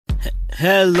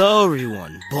Hello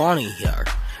everyone, Bonnie here,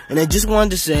 and I just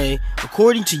wanted to say,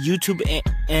 according to YouTube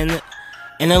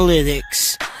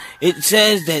analytics, it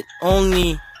says that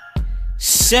only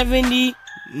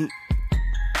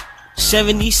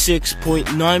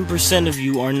 76.9% of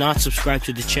you are not subscribed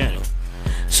to the channel.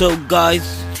 So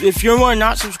guys, if you are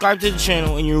not subscribed to the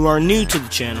channel and you are new to the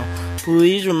channel,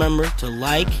 please remember to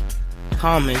like,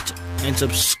 comment, and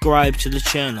subscribe to the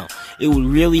channel. It would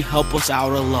really help us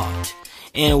out a lot.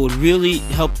 And it would really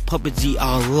help Puppet Z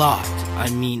a lot. I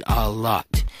mean a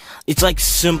lot. It's like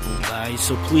simple, guys,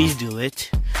 so please do it.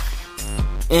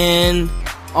 And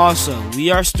also,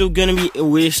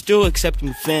 we're still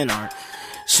accepting fan art.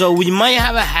 So we might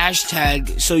have a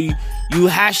hashtag. So you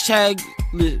hashtag,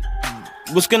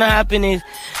 what's gonna happen is,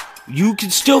 you can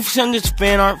still send us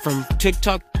fan art from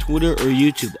TikTok, Twitter, or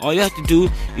YouTube. All you have to do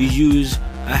is use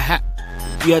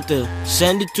you have to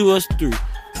send it to us through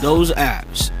those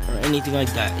apps or anything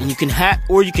like that, and you can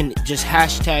just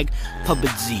hashtag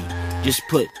Puppet Z. Just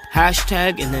put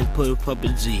hashtag and then put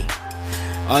Puppet Z.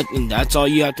 And that's all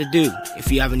you have to do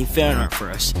if you have any fan art for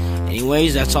us.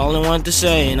 Anyways, that's all I wanted to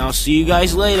say, and I'll see you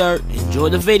guys later. Enjoy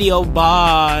the video.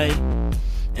 Bye.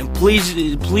 And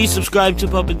please subscribe to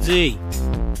Puppet Z.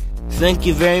 Thank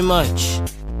you very much.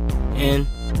 And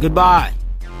goodbye.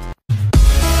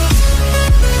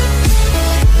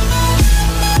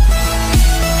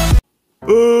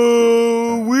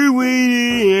 Oh, we're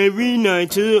waiting every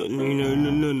night to...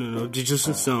 No, this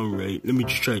doesn't sound right. Let me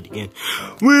just try it again.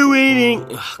 We're waiting...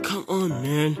 Oh, come on,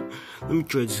 man. Let me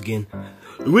try this again.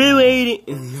 We're waiting...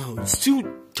 No, it's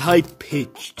too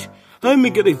high-pitched. How am I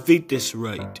gonna fit this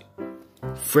right?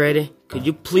 Freddy, could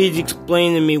you please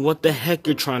explain to me what the heck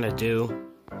you're trying to do?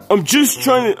 I'm just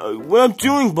trying to... what I'm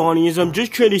doing, Bonnie, is I'm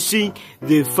just trying to sing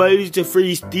the Five Nights at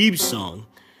Freddy's theme song.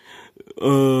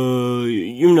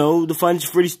 The Five Nights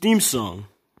at Freddy's theme song.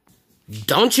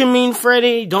 Don't you mean,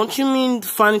 Freddy? Don't you mean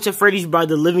Five Nights at Freddy's by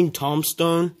the Living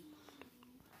Tombstone?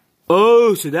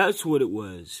 Oh, so that's what it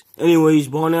was. Anyways,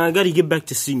 Bonnie, I gotta get back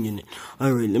to singing it.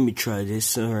 Alright, let me try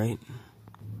this, alright.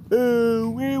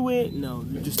 Wait. No,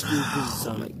 you just do this.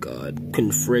 Oh my god.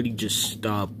 Couldn't Freddy just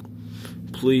stop?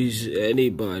 Please,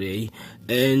 anybody,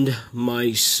 end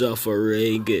my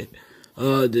suffering.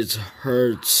 This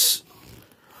hurts.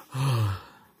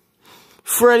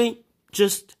 Freddy,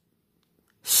 just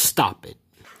stop it.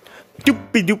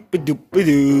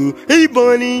 Doopy-doopy-doopy-doo. Hey,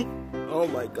 Bonnie. Oh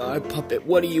my god, Puppet,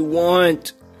 what do you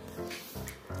want?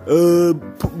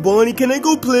 Bonnie, can I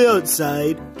go play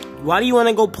outside? Why do you want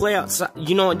to go play outside?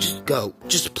 You know what, just go.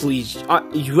 Just please.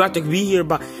 You have to be here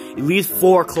by at least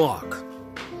 4 o'clock.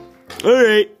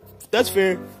 Alright, that's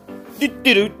fair.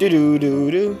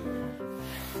 Do-do-do-do-do-do.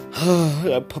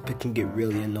 That Puppet can get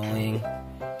really annoying.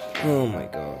 Oh my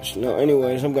gosh. No,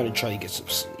 anyways, I'm gonna try to get some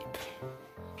sleep.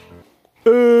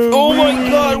 Oh my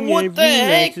god, what the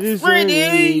heck,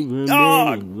 Freddy?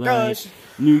 Oh gosh.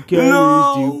 New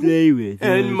colors to play with.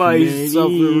 And my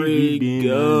suffering.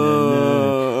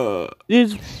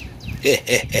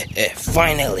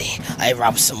 Finally, I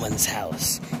robbed someone's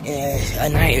house.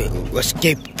 And I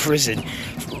escaped prison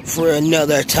for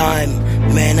another time.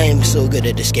 Man, I am so good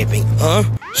at escaping. Huh?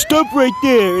 Stop right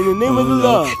there, in the name of the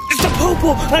law. It's the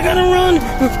Popo! I gotta run!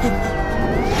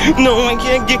 No, I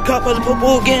can't get caught by the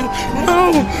Popo again.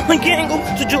 No, I can't go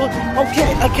to jail.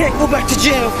 Okay, I can't go back to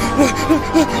jail.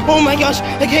 Oh my gosh,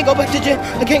 I can't go back to jail.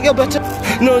 I can't go back to...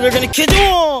 No, they're gonna kill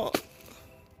you.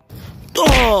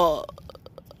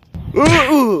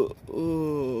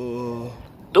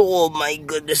 Oh my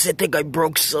goodness, I think I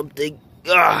broke something.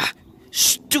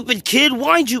 Stupid kid,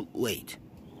 why'd you... Wait.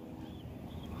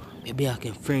 Maybe I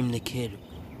can frame the kid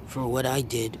for what I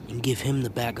did and give him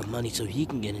the bag of money so he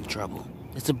can get in trouble.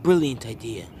 That's a brilliant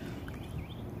idea.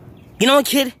 You know what,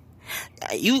 kid?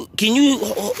 Can you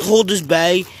hold this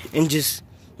bag and just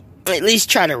at least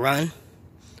try to run?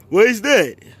 What is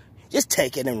that? Just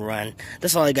take it and run.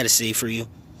 That's all I gotta say for you.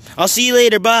 I'll see you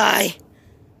later, bye!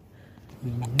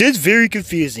 That's very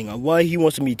confusing on why he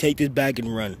wants me to take this bag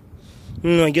and run.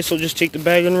 I guess I'll just take the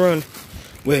bag and run.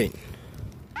 Wait.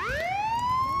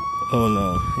 Oh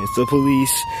no, it's the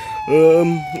police.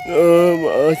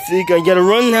 I think I gotta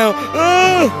run now.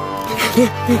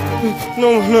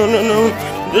 No.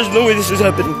 There's no way this is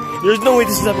happening. There's no way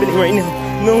this is happening right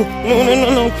now. No.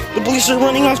 The police are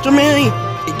running after me. Hey,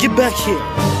 get back here.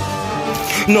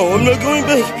 No, I'm not going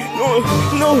back. No, I'm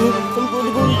going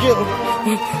to go to jail.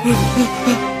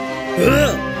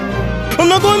 I'm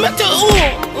not going back to...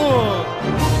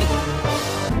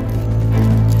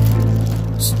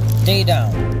 Stay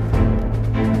down.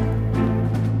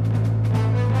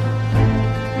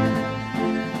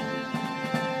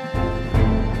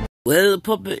 Well,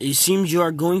 Puppet, it seems you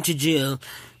are going to jail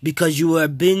because you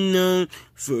have been known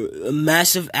for a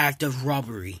massive act of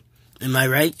robbery. Am I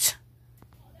right?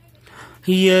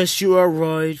 Yes, you are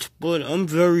right, but I'm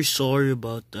very sorry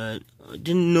about that. I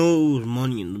didn't know it was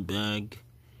money in the bag.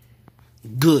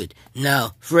 Good.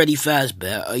 Now, Freddy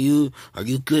Fazbear, are you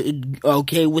good,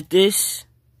 okay with this?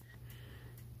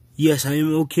 Yes, I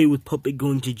am okay with Puppet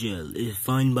going to jail. It is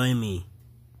fine by me.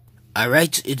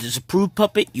 Alright, it is approved,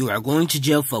 Puppet. You are going to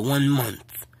jail for 1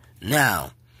 month.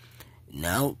 Now,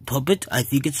 Puppet, I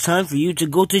think it's time for you to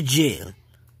go to jail.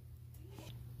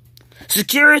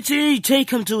 Security,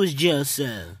 take him to his jail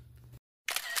cell.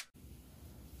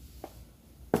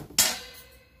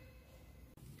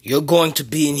 You're going to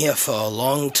be in here for a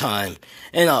long time.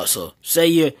 And also,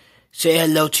 say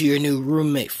hello to your new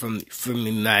roommate for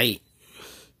me, mate.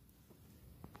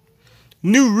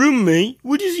 New roommate?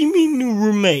 What does he mean, new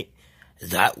roommate?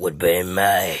 That would be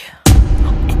me.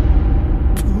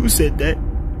 Who said that?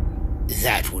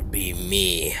 That would be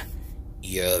me,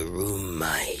 your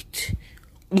roommate.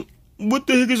 What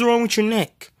the heck is wrong with your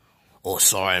neck? Oh,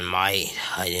 sorry, mate.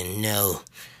 I didn't know.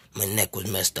 My neck was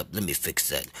messed up. Let me fix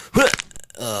that.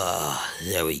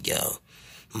 There we go.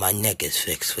 My neck is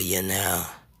fixed for you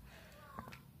now.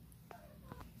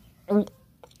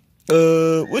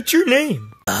 What's your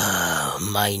name?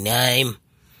 My name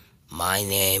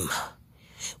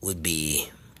would be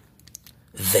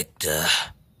Victor.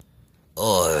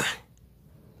 Or,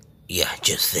 yeah,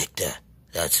 just Victor.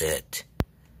 That's it.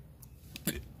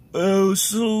 Oh,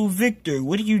 so Victor,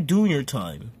 what do you do in your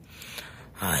time?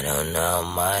 I don't know,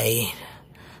 mate.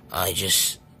 I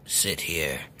just sit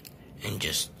here and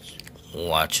just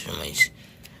watch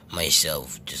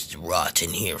myself just rot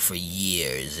in here for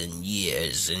years and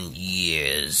years and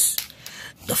years.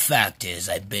 The fact is,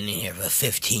 I've been in here for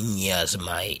 15 years,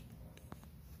 mate.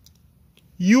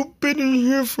 You've been in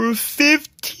here for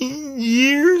 15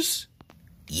 years?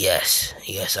 Yes,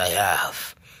 I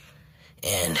have.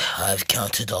 And I've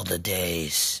counted all the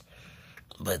days.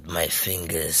 But my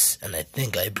fingers, and I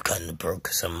think I kind of broke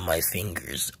some of my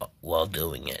fingers while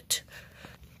doing it.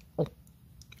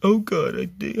 Oh God, I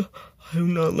do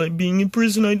not like being in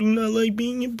prison. I do not like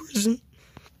being in prison.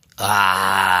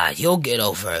 You'll get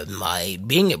over it, mate.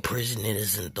 Being in prison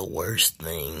isn't the worst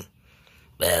thing.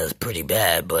 Well, it's pretty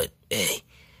bad, but hey,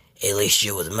 at least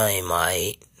you're with me,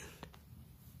 mate.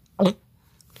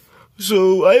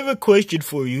 So, I have a question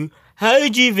for you. How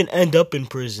did you even end up in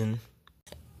prison?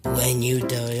 When you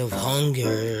die of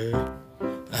hunger,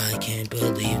 I can't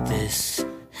believe this.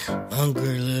 Hunger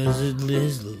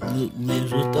lives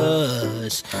with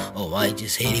us. Oh, I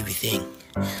just hate everything.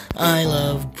 I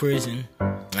love prison.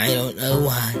 I don't know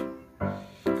why.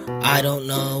 I don't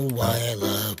know why I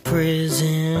love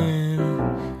prison.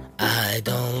 I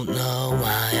don't know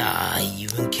why I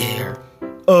even care.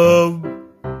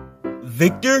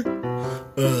 Victor?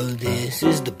 This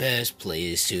is the best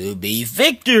place to be.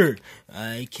 Victor!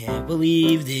 I can't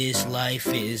believe this life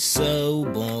is so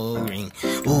boring.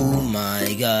 Oh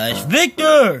my gosh.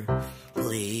 Victor!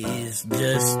 Please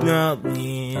just stop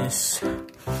this.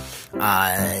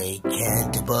 I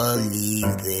can't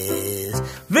believe this.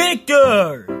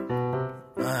 Victor!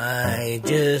 I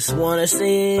just wanna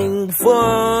sing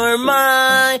for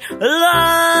my life.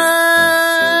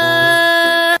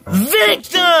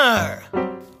 Victor!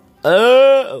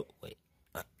 Wait.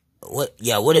 What?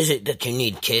 Yeah, what is it that you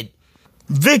need, kid?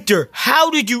 Victor,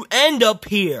 how did you end up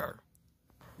here?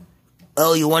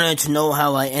 Oh, you wanted to know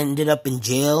how I ended up in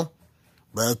jail?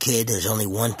 Well, kid, there's only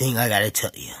one thing I gotta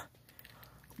tell you.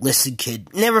 Listen,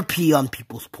 kid, never pee on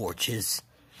people's porches.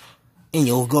 And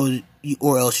or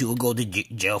else you will go to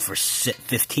jail for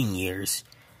 15 years.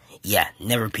 Yeah,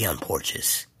 never pee on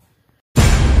porches.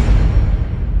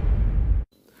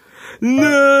 No,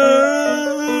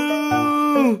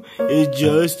 it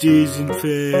just isn't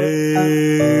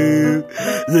fair.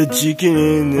 The chicken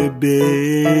and the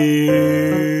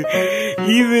bear,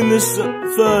 even the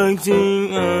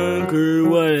foxing hunger,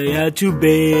 what I had to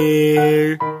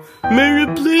bear. My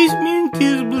replacement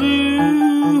is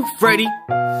blue. Freddy,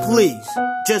 please,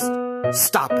 just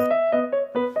stop it.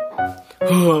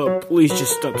 Oh, please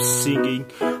just stop singing.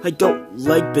 I don't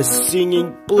like the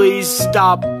singing. Please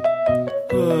stop.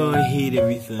 Oh, I hate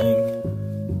everything.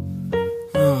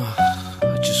 Oh,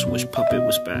 I just wish Puppet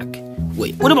was back.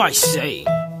 Wait, what am I saying?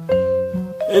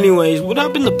 Anyways, what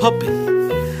happened to Puppet?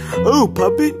 Oh,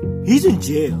 Puppet? He's in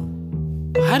jail.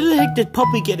 How the heck did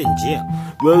Puppet get in jail?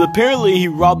 Well, apparently he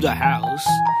robbed a house.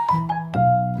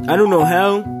 I don't know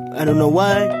how, I don't know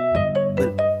why,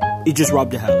 but he just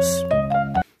robbed a house.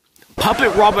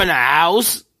 Puppet robbing a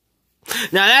house?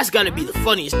 Now that's gotta be the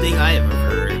funniest thing I ever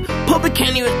heard. puppet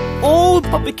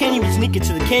can't even sneak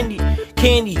into the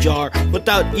candy jar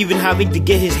without even having to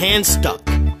get his hands stuck.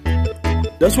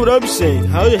 That's what I'm saying.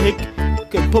 How the heck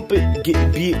can Puppet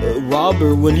be a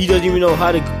robber when he doesn't even know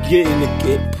how to get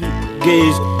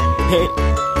his hand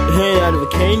out of a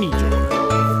candy jar?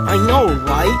 I know,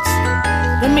 right?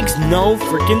 That makes no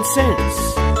freaking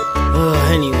sense.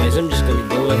 Anyways, I'm just gonna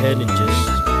go ahead and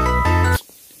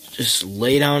just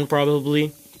lay down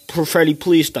probably. Freddy,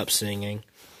 please stop singing.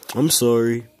 I'm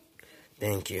sorry.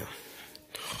 Thank you.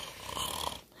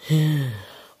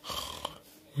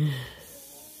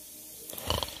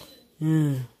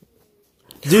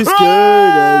 This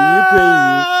good, you pay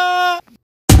me.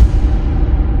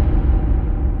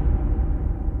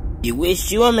 We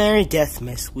wish you a Merry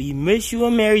Deathmas. We wish you a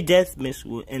Merry Deathmas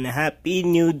and a Happy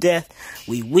New Death.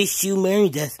 We wish you Merry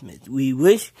Deathmas. We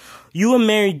wish you a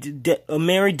Merry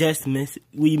Deathmas.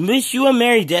 We wish you a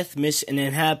Merry Deathmas and a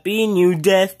Happy New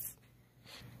Death.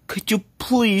 Could you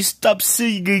please stop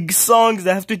singing songs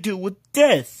that have to do with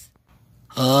death?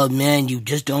 Oh man, you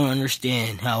just don't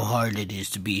understand how hard it is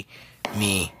to be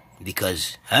me,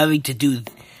 because having to do,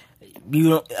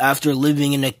 after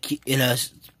living in a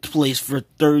place for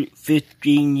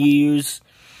 15 years,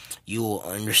 you will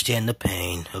understand the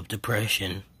pain of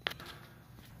depression.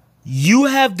 You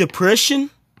have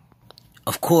depression?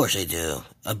 Of course I do.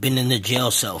 I've been in the jail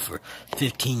cell for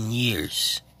 15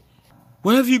 years.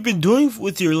 What have you been doing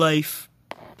with your life?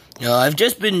 I've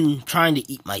just been trying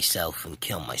to eat myself and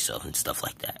kill myself and stuff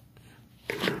like that.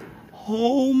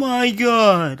 Oh my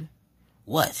god.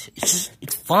 What?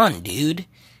 It's fun, dude.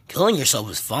 Killing yourself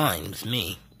is fine with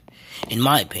me. In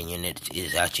my opinion, it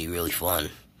is actually really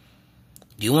fun.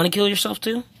 Do you want to kill yourself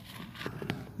too?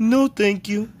 No, thank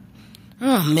you.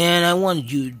 Oh man, I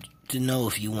wanted you to know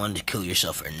if you wanted to kill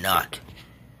yourself or not.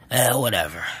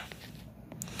 Whatever.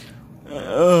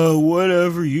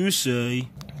 Whatever you say.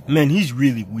 Man, he's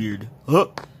really weird.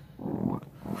 Oh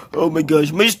my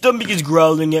gosh, my stomach is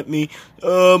growling at me.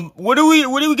 What are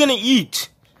we gonna eat?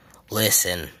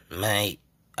 Listen, mate.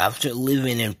 After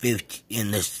living in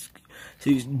this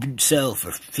cell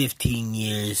for 15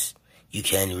 years, you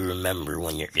can't even remember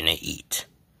when you're gonna eat.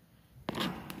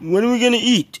 When are we gonna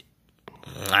eat?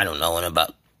 I don't know, in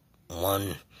about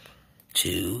 1,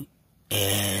 2,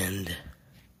 and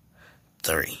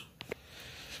 3.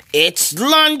 It's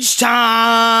lunchtime!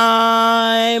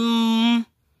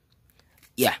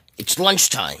 Yeah, it's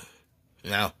lunchtime.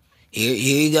 Now, here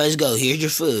you guys go. Here's your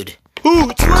food. Ooh,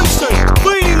 it's lunchtime!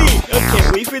 Finally! I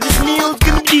can't wait for this meal. It's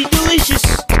gonna be delicious.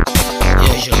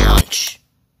 Here's your lunch.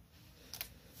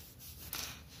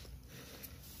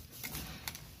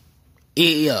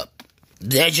 Eat up.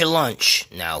 There's your lunch.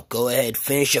 Now, go ahead,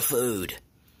 finish your food.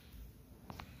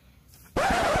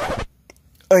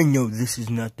 I know this is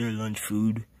not their lunch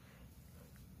food.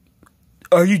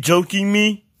 Are you joking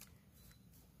me?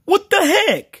 What the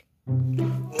heck?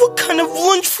 What kind of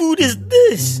lunch food is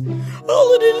this?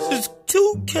 All it is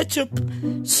 2 ketchup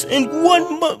and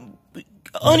 1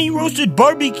 honey roasted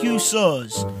barbecue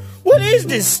sauce. What is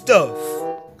this stuff?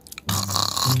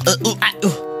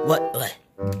 What?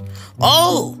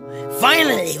 Oh,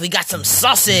 finally, we got some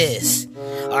sauces.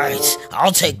 All right,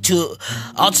 I'll take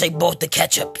both the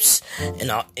ketchups,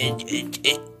 and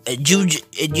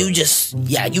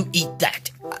you eat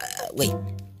that. Wait,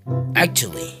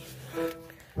 actually,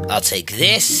 I'll take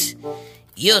this.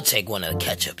 You'll take one of the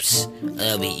ketchups.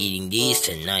 I'll be eating these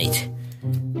tonight.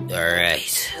 All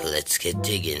right, let's get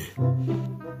digging.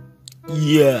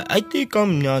 Yeah, I think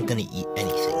I'm not gonna eat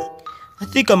anything. I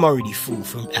think I'm already full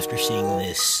after seeing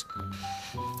this.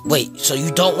 Wait, so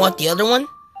you don't want the other one?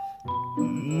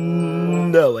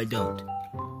 No, I don't.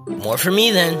 More for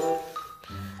me then.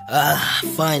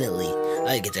 Finally,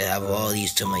 I get to have all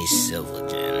these to myself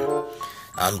again.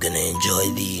 I'm gonna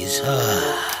enjoy these.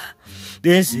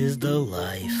 This is the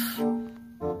life.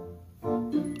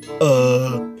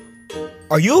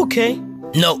 Are you okay?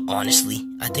 No, honestly,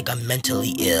 I think I'm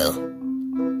mentally ill.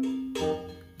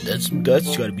 That's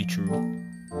gotta be true.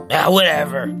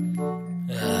 Whatever.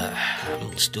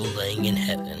 I'm still laying in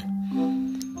heaven.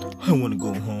 I wanna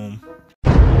go home.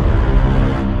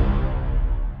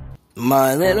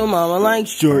 My little mama likes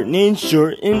shortening.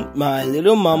 My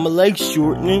little mama likes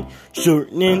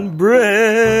shortening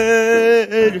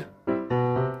bread.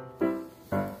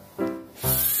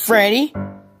 Freddy,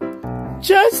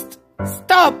 just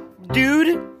stop,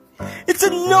 dude. It's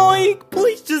annoying.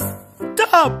 Please just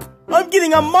stop. I'm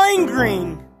getting a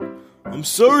migraine. I'm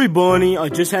sorry, Bonnie. I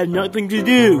just had nothing to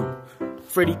do.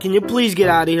 Freddy, can you please get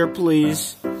out of here,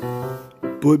 please?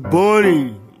 But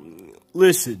Bonnie,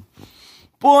 listen.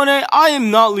 Bonnie, I am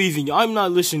not leaving. I'm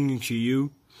not listening to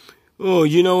you. Oh,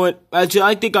 you know what? Actually,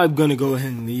 I think I'm gonna go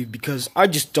ahead and leave because I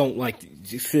just don't like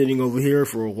sitting over here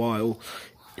for a while.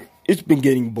 It's been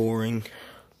getting boring.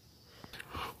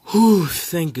 Whew,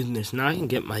 thank goodness. Now I can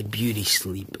get my beauty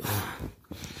sleep.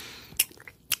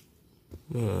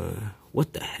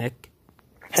 What the heck?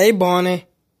 Hey, Bonnie.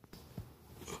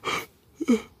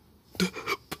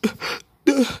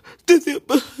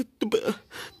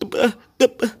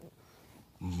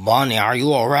 Bonnie, are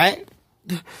you alright?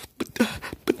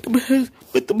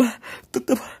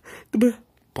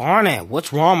 Bonnie,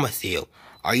 what's wrong with you?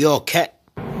 Are you okay?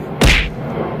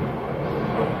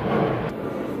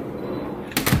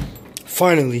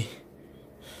 Finally.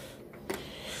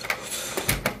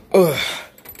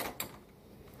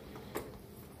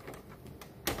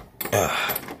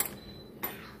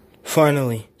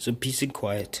 Finally, some peace and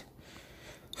quiet.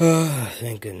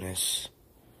 Thank goodness.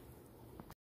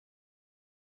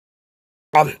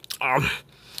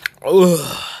 Ooh,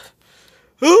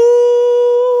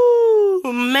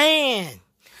 man.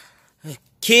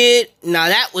 Kid, now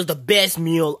that was the best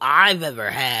meal I've ever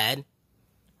had.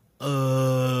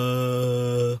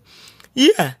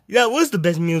 Yeah, that was the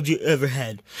best meal you ever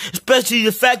had. Especially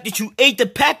the fact that you ate the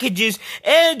packages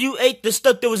and you ate the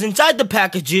stuff that was inside the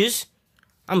packages.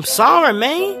 I'm sorry,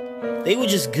 man. They were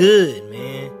just good,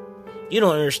 man. You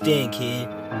don't understand, kid.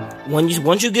 Once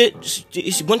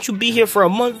you be here for a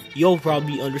month, you'll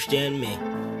probably understand me.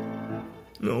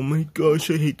 Oh my gosh,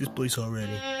 I hate this place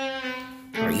already.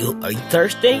 Are you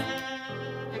thirsty?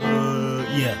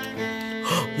 Yeah.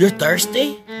 You're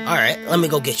thirsty? Alright, let me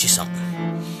go get you something.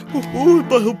 Oh,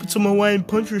 I hope it's a Hawaiian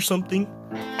punch or something.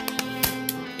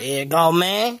 Here you go,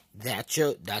 man. That's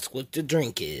what the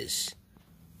drink is.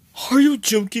 Are you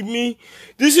joking me?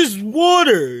 This is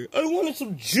water. I wanted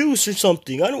some juice or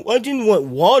something. I didn't want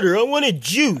water. I wanted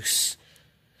juice.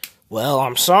 Well,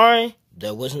 I'm sorry.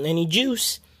 There wasn't any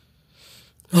juice.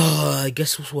 Oh, I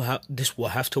guess this will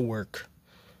have to work.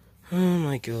 Oh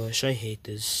my gosh, I hate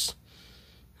this.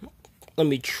 Let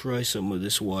me try some of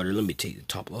this water. Let me take the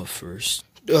top off first.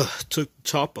 Took the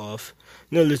top off.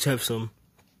 Now let's have some.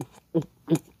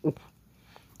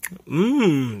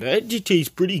 That just tastes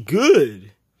pretty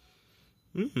good.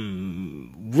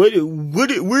 Where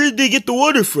did they get the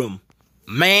water from?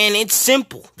 Man, it's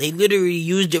simple. They literally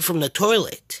used it from the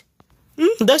toilet.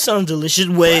 That sounds delicious.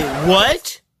 Wait,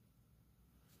 what?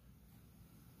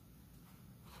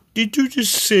 Did you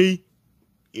just say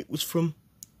it was from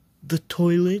the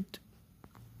toilet?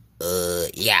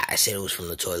 Yeah, I said it was from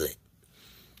the toilet.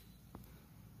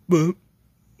 But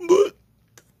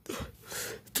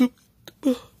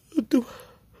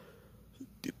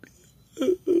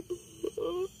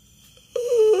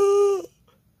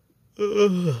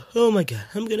oh my god,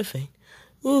 I'm gonna faint.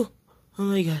 Oh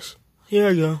my gosh, here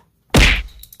I go.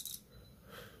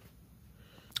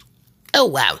 Oh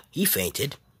wow, he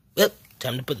fainted. Well,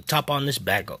 time to put the top on this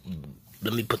back.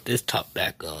 Let me put this top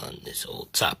back on this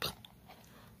old topper.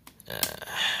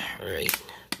 Right.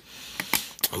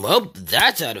 Well,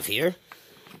 that's out of here.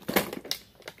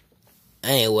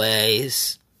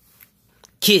 Anyways,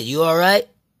 kid, you alright?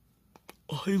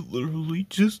 I literally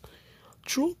just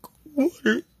drunk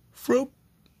water from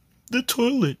the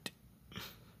toilet.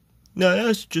 Now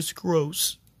that's just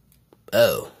gross.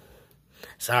 Oh,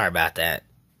 sorry about that.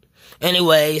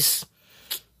 Anyways,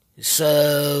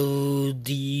 so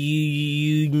do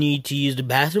you need to use the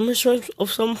bathroom of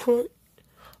some sort?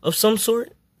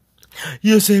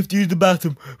 Yes, I have to use the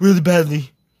bathroom really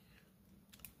badly.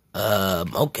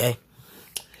 Okay.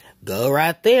 Go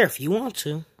right there if you want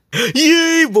to.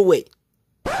 Yay! But wait,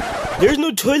 there's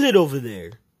no toilet over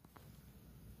there.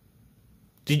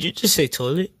 Did you just say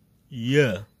toilet?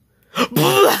 Yeah.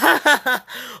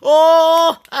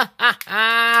 Oh!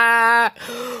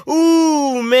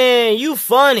 Ooh, man, you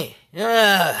funny.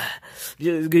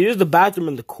 Here's the bathroom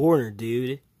in the corner,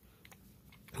 dude.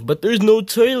 But there's no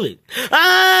toilet.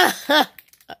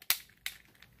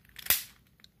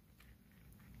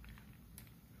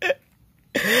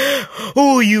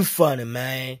 Oh, you funny,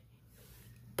 man.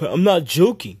 But I'm not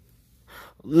joking.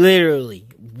 Literally,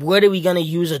 what are we gonna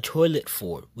use a toilet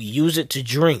for? We use it to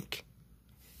drink.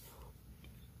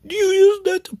 You use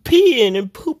that to pee in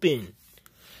and poop in.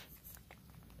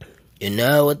 You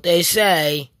know what they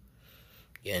say.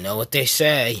 They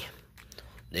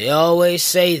always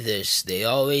say this. They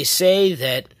always say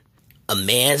that a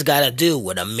man's gotta do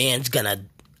what a man's gotta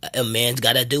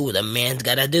do what a man's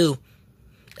gotta do.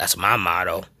 That's my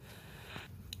motto.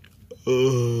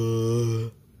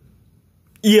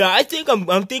 Yeah, I think I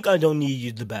don't need to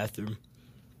use the bathroom.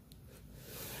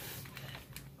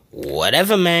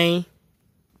 Whatever, man.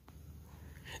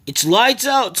 It's lights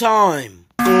out time.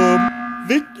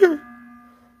 Victor,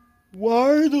 Why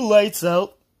are the lights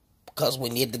out? Because we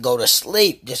need to go to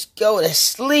sleep. Just go to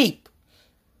sleep.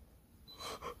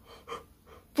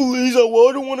 Please, I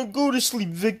don't want to go to sleep,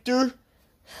 Victor.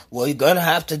 Well, you're gonna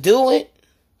have to do it.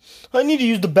 I need to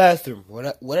use the bathroom.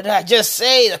 What did I just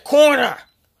say? The corner.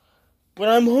 But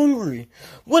I'm hungry.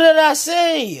 What did I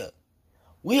say?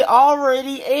 We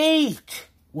already ate.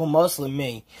 Well, mostly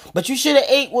me. But you should have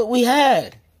ate what we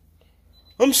had.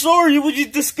 I'm sorry, it was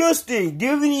just disgusting. Do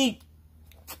you have any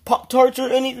Pop-Tarts or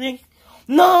anything?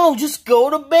 No, just go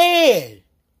to bed.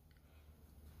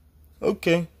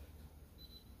 Okay.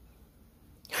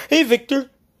 Hey, Victor.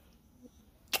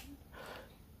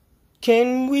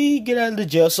 Can we get out of the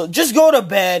jail cell? Just go to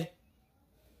bed.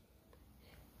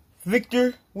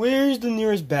 Victor, where's the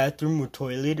nearest bathroom or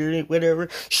toilet or whatever?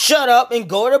 Shut up and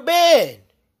go to bed.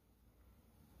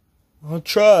 I'll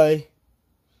try.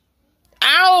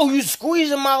 Ow, you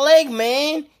squeezing my leg,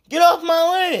 man. Get off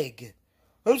my leg.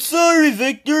 I'm sorry,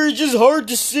 Victor. It's just hard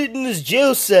to sit in this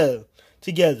jail cell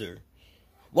together.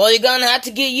 Well, you're gonna have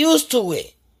to get used to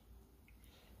it.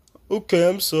 Okay,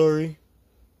 I'm sorry.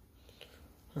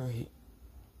 Alright.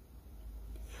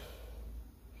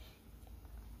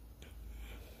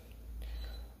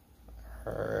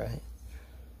 Alright.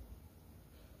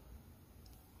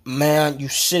 Man, you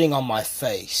sitting on my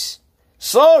face.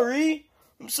 Sorry.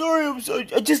 I'm sorry.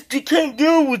 I can't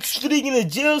deal with sitting in a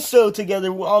jail cell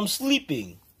together while I'm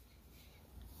sleeping.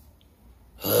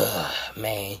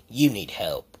 Man, you need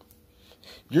help.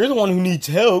 You're the one who needs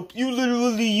help. You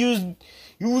literally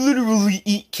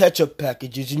eat ketchup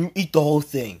packages and you eat the whole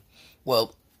thing.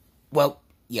 Well,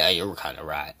 yeah, you're kind of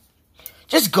right.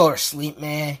 Just go to sleep,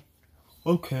 man.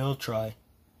 Okay, I'll try.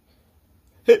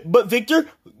 Hey, but Victor,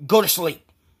 Go to sleep.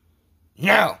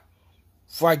 Now,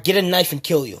 before I get a knife and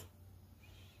kill you.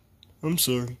 I'm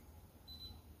sorry.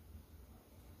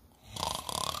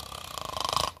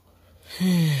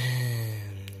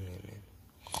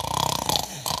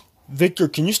 Victor,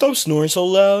 can you stop snoring so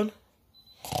loud?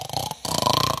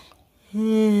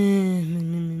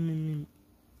 I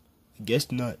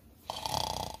guess not.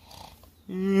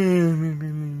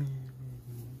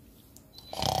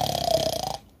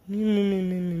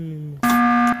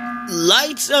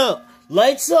 Lights up!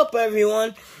 Lights up,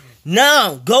 everyone!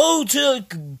 Now, time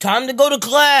to go to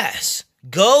class!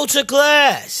 Go to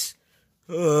class!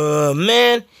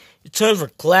 Man, it's time for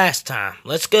class time.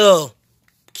 Let's go,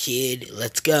 kid,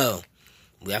 let's go.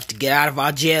 We have to get out of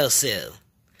our jail cell.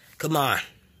 Come on.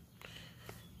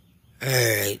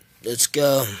 Alright, let's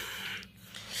go.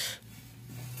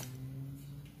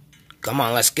 Come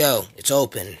on, let's go. It's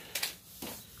open.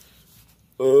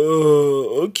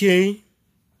 Okay.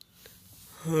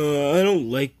 I don't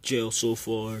like jail so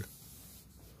far.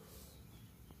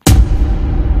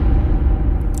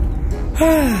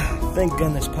 Thank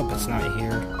goodness Puppet's not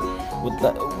here.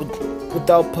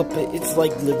 Without Puppet, it's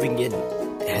like living in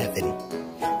heaven.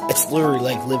 It's literally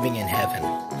like living in heaven.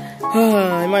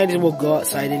 I might as well go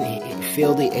outside and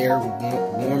feel the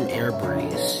warm air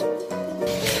breeze.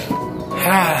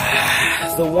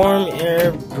 The warm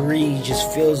air breeze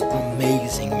just feels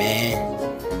amazing, man.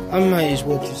 I might as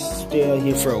well just stay out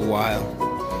here for a while.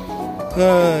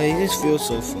 It just feels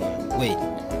so fun.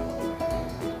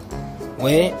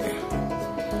 Wait.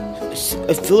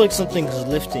 I feel like something's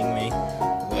lifting me.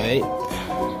 Wait.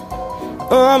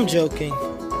 Oh, I'm joking.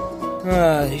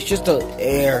 It's just the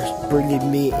air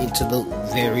bringing me into the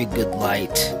very good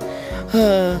light.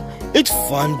 It's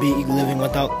fun living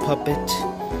without Puppet.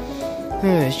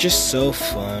 It's just so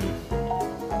fun.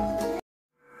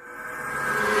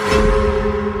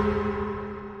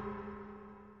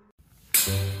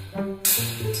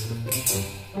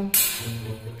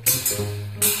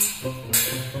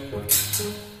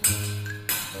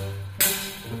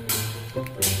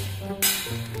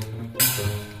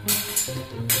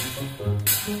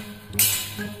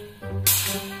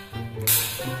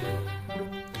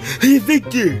 Hey,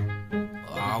 Victor!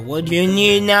 What do you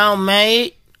need now,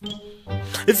 mate?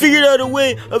 I figured out a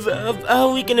way of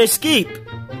how we can escape.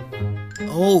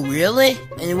 Oh, really?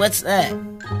 And what's that?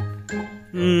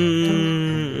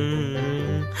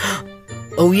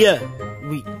 Oh, yeah.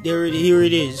 Here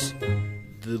it is.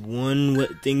 The one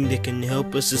thing that can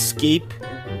help us escape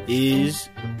is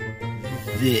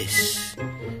this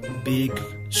big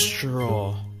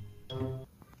straw.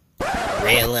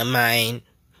 Really, mine?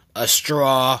 A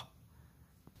straw?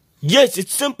 Yes,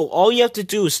 it's simple. All you have to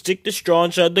do is stick the straw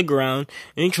inside the ground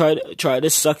and try to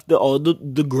suck all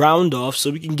the ground off so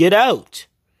we can get out.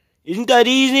 Isn't that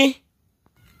easy?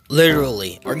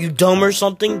 Literally. Are you dumb or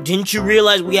something? Didn't you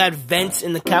realize we had vents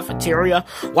in the cafeteria?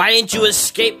 Why didn't you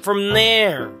escape from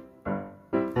there?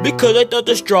 Because I thought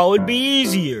the straw would be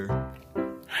easier.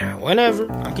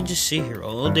 Whatever. I can just sit here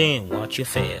all day and watch you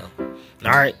fail.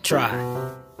 Alright, try.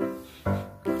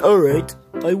 Alright,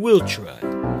 I will try.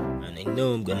 And I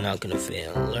know I'm not gonna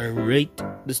fail. Alright,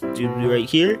 let's do it right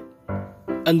here.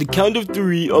 On the count of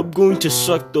 3, I'm going to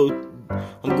suck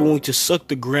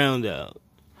the ground out.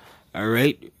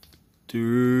 Alright?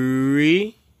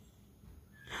 3,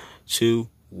 2,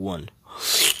 1.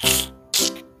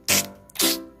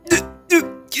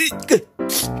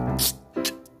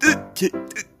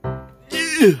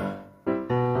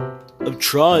 I'm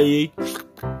trying.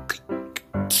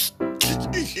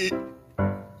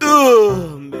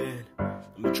 Oh man.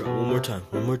 Let me try one more time.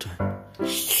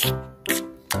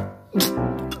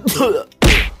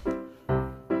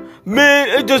 Man,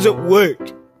 it doesn't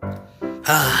work.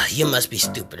 You must be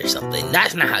stupid or something.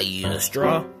 That's not how you use a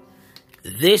straw.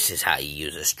 This is how you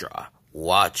use a straw.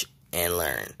 Watch and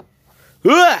learn.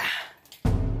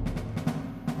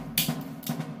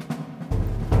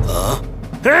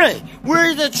 Hey, where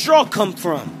did that straw come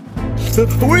from?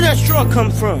 Where'd that straw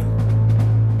come from?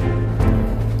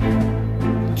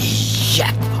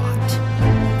 Jackpot.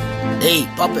 Hey,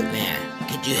 Puppet Man,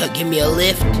 could you give me a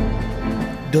lift?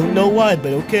 Don't know why,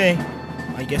 but okay.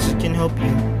 I guess it can help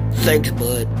you. Thanks,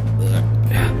 bud.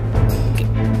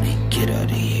 Get out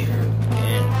of here.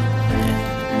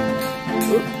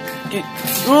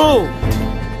 Oh!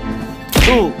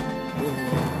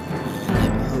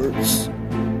 That hurts.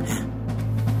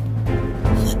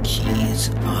 The keys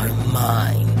are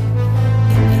mine.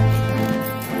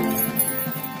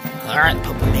 Alright,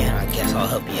 Puppet Man, I guess I'll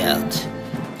help you out.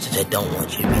 Since I don't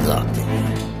want you to be locked in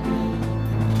here.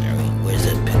 Alright, where's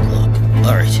that picklock?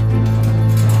 Alright.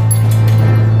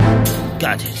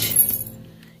 Got it.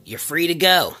 You're free to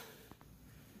go.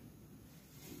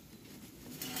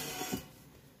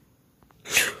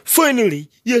 Finally!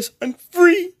 Yes, I'm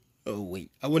free! Oh, wait.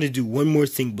 I want to do one more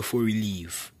thing before we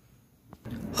leave.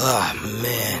 Oh,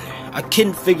 man. I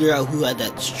couldn't figure out who had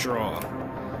that straw.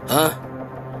 Huh?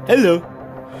 Hello.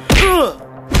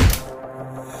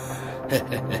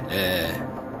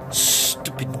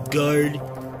 Stupid guard.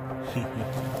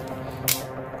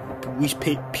 Police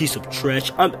piece of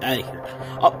trash. I'm out of here.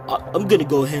 I'm gonna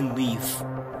go ahead and leave.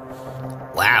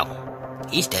 Wow.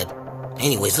 He's dead.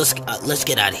 Anyways, let's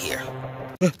get out of here.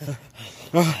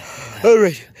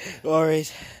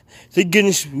 Alright. Thank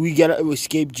goodness we got to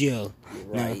escape jail.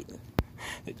 Right.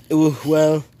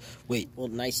 Well, wait. Well,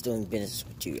 nice doing business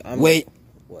with you. Wait.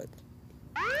 What?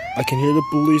 I can hear the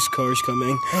police cars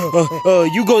coming.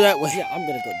 You go that way. Yeah, I'm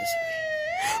gonna go this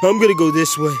way. I'm gonna go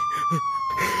this way.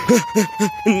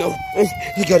 No, I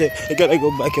gotta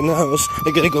go back in the house.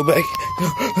 I gotta go back.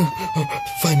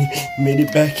 Finally made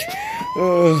it back.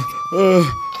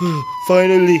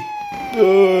 Finally.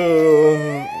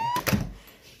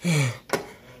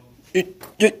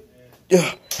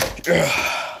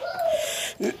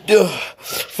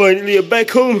 Finally, I'm back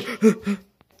home.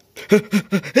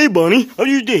 Hey, Bonnie, how's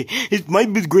your day? It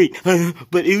might be great,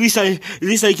 but at least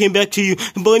I came back to you.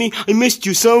 Bonnie, I missed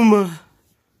you so much.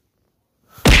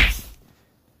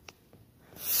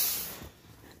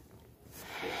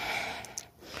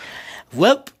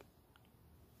 Well,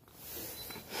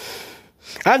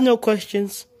 I have no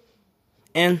questions,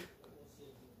 and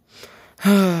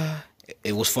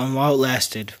it was fun while it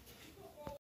lasted.